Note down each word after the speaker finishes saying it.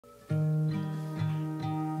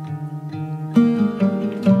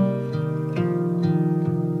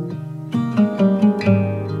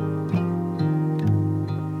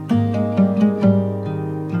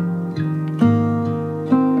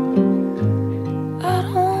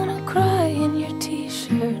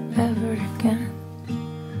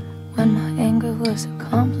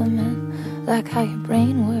like how your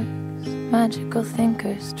brain works. Magical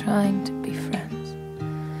thinkers trying to be friends.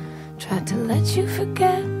 Tried to let you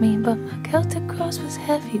forget me, but my Celtic cross was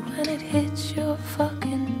heavy when it hits your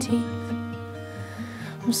fucking teeth.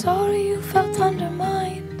 I'm sorry you felt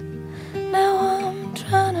undermined. Now I'm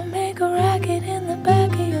trying to make a racket in the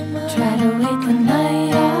back of your mind. Try to wait the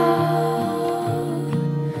night out,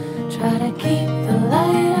 try to keep the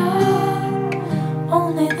light out.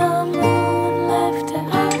 Only the moon left to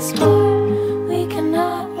outsmart. We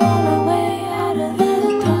cannot run our way out of the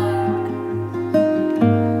dark.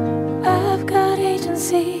 I've got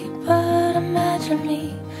agency, but imagine me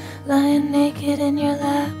lying naked in your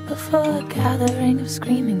lap before a gathering of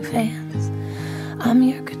screaming fans. I'm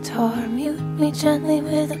your guitar, mute me gently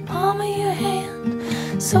with the palm of your hand.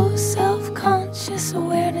 So self-conscious,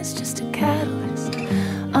 awareness just a catalyst.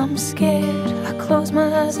 I'm scared, I close my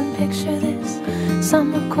eyes and picture this.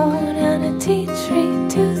 Summer corn and a tea tree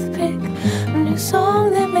toothpick. A new song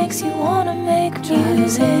that makes you wanna make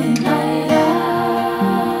music. Night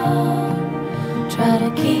out, try to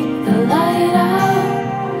keep the light out.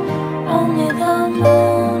 Only the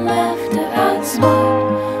moon left to outsmart.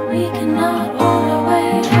 We cannot run our way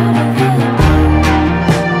out of the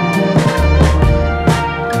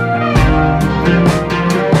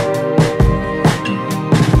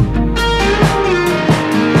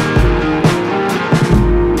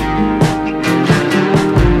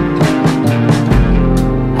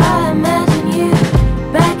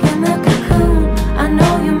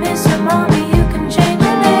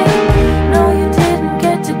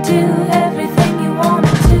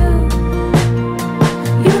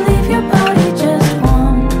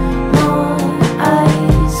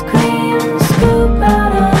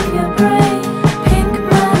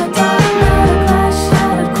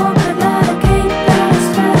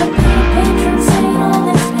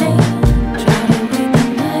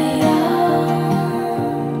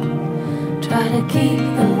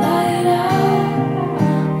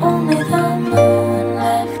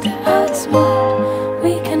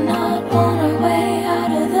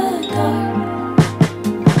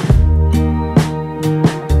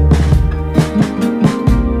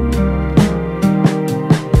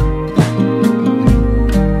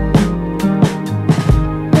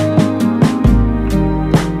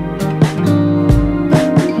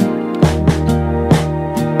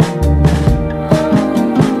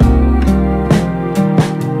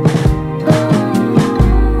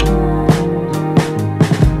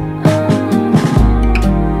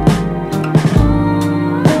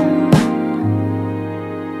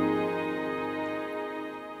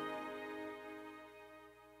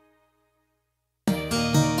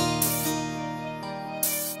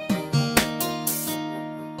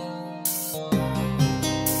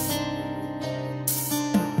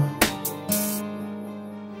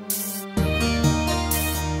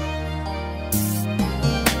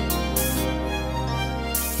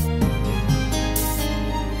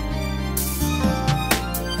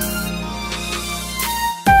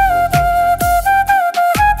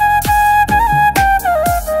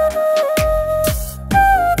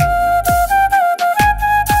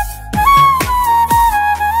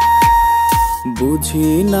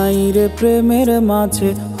বুঝি নাই রে প্রেমের মাঝে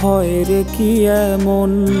হয় রে কি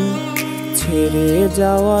এমন, ছেড়ে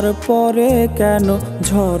যাওয়ার পরে কেন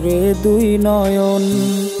ঝরে দুই নয়ন।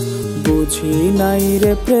 বুঝি নাই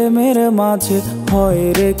রে প্রেমের মাঝে হয়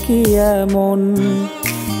রে কি এমন,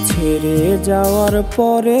 ছেড়ে যাওয়ার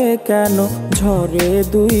পরে কেন ঝরে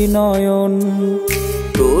দুই নয়ন।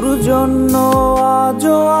 তোর জন্য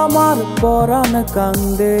আজও আমার পরাণ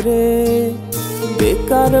কান্দে রে,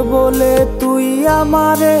 বেকার বলে তুই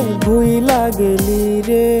আমারে ভুইলা গেলি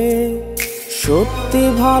রে। সত্যি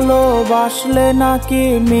ভালোবাসলে নাকি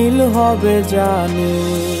মিল হবে জানি,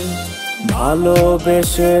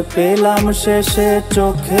 ভালোবেসে পেলাম শেষে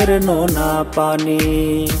চোখের নোনা পানি।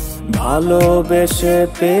 ভালোবেসে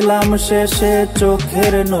পেলাম শেষে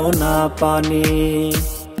চোখের নোনা পানি।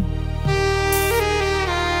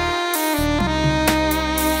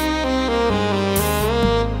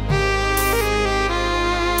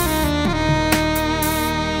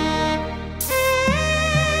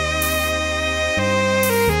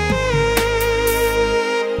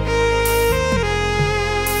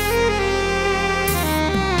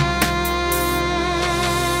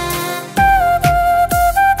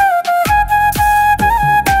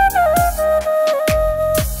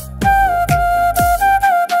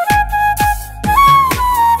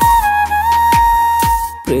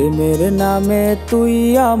 প্রেমের নামে তুই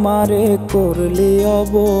আমারে করলি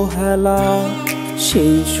অবহেলা,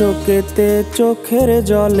 সেই শোকেতে চোখের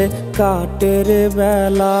জলে কাটে রে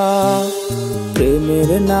বেলা।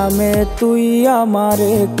 প্রেমের নামে তুই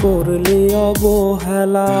আমারে করলি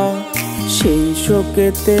অবহেলা, সেই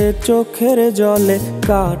শোকেতে চোখের জলে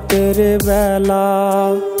কাটে রে বেলা।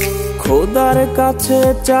 খোদার কাছে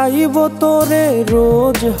চাইব তোরে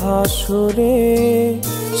রোজ হাসরে,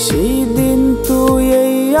 সেই দিন তুই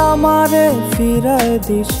এই আমারে ফিরায়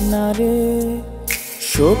দিস না রে।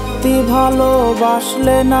 সত্যি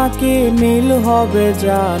ভালোবাসলে নাকি মিল হবে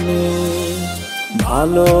জানি,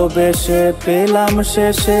 ভালোবেসে পেলাম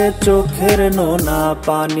শেষে চোখের নোনা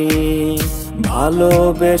পানি।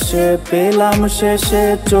 ভালোবেসে পেলাম শেষে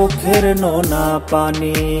চোখের নোনা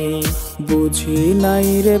পানি। বুঝি নাই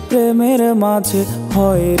রে প্রেমের মাঝে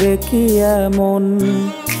হয় রে কি এমন,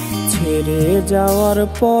 ছেড়ে যাওয়ার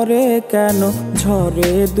পরে কেন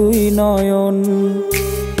ঝরে দুই নয়ন।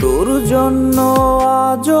 তোর জন্য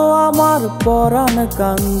আজও আমার পরাণ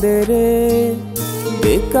কান্দে রে,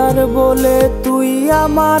 বেকার বলে তুই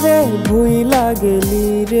আমারে ভুইলা গেলি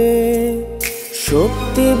রে।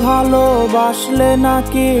 সত্যি ভালোবাসলে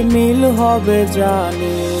নাকি মিল হবে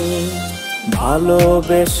জানি,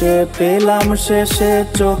 ভালোবেসে পেলাম শেষে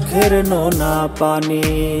চোখের নোনা পানি।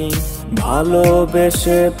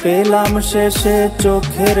 ভালোবেসে পেলাম শেষে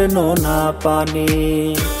চোখের নোনা পানি।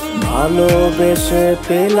 ভালোবেসে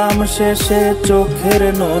পেলাম শেষে চোখের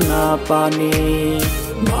নোনা পানি।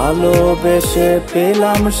 ভালোবেসে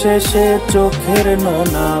পেলাম শেষে চোখের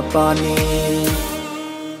নোনা পানি।